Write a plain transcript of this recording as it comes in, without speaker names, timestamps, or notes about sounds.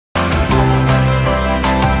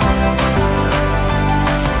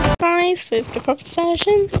guys with the proper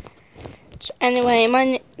version. So anyway, my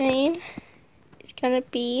nickname is gonna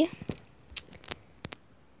be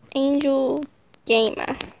Angel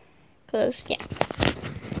Gamer. Because, yeah.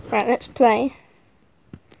 Right, let's play.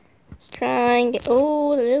 Let's try and get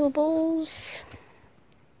all the little balls.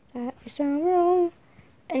 That is sound wrong.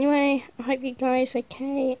 Anyway, I hope you guys are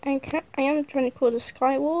okay. I am trying to call the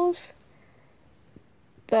Sky Wars.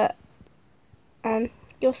 But,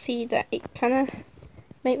 you'll see that it kind of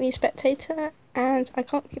made me a spectator. And I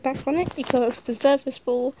can't get back on it because the server's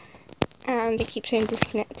full. And it keeps saying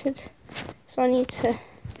disconnected. So I need to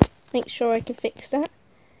make sure I can fix that.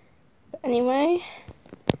 But anyway,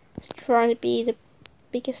 let's try to be the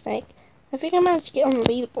biggest snake. I think I managed to get on the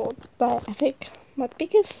leaderboard, but I think my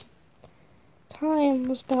biggest time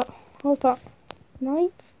was about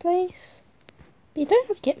 9th place. But you don't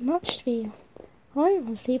have to get much to be high on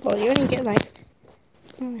the leaderboard. You only get like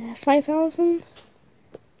 5,000.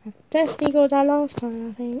 I definitely got that last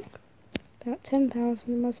time. I think about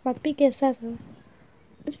 10,000 was my biggest ever.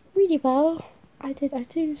 I did really well. I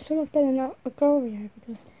do so much better than Agorio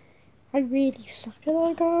because I really suck at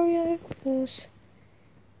Agorio because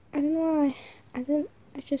I don't know why. I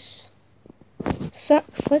just suck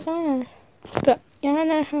so bad. But yeah, I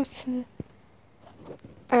know how to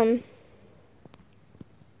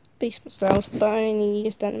boost myself, but I only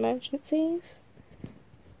use that in emergencies.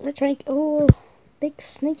 I'm trying to get all big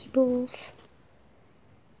snaky balls.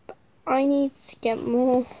 But I need to get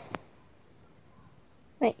more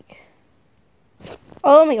like,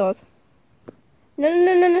 oh my god.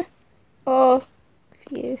 No. Oh,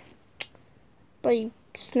 phew. Bloody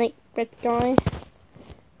snake red guy.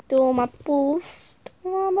 Do all my balls.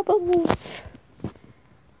 Ugh.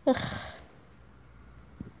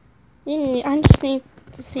 I just need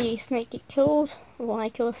to see a snake get killed. Or I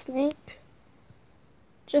kill a snake.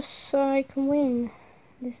 Just so I can win.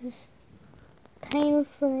 This is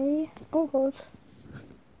pain-free. Oh god.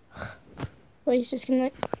 Well, he's just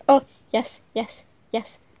gonna... Oh, yes.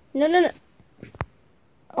 No.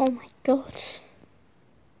 Oh my god.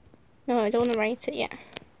 No, I don't want to rate it yet.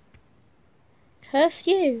 Curse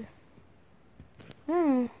you.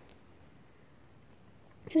 Wow.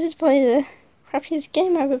 This is probably the crappiest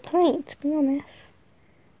game I've ever played, to be honest.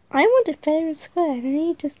 I wanted fair and square, and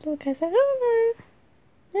he just looked and said, oh no.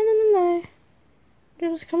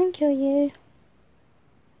 I'll just come and kill you.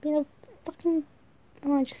 You know, fucking...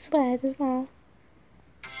 Oh, I just swear as well.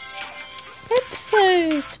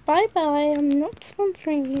 Episode! Bye. I'm not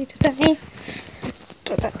sponsoring you today.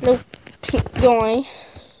 But that little pink guy.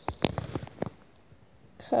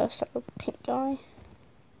 Curse that little pink guy.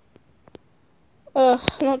 I'm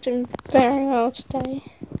not doing very well today.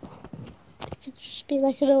 It could just be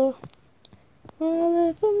like a little...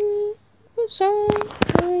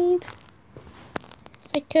 side.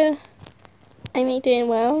 Like I'm not doing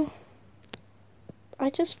well. I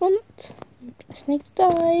just want a snake to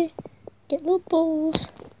die. Get little balls.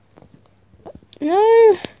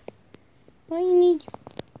 No! Why you need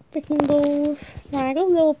freaking balls? No, I got a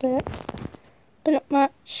little bit, but not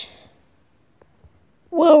much.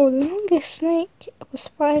 Whoa, the longest snake was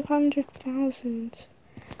 500,000.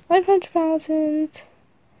 500,000.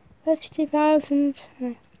 32,000.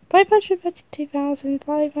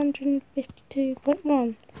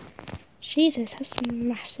 532,552.1. Jesus, that's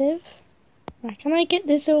massive. Right, can I get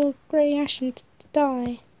this little grey Ashen to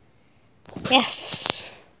die? Yes!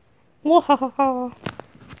 Wahaha!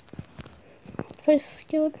 I'm so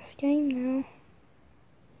skilled at this game now.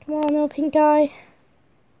 Come on, little pink guy.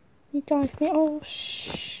 You die for me. Oh,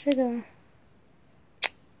 sugar.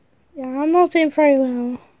 Yeah, I'm not doing very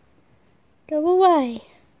well. Go away.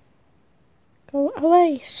 Go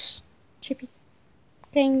away, stupid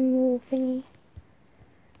game war thingy.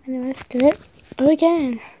 Anyway, let's do it. Oh,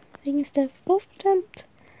 again. I think it's the 4th attempt.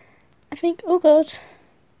 I think, oh god.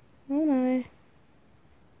 Oh no.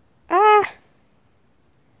 Ah!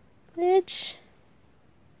 Glitch.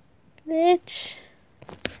 Glitchiness.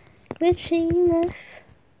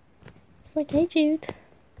 It's like, hey Jude.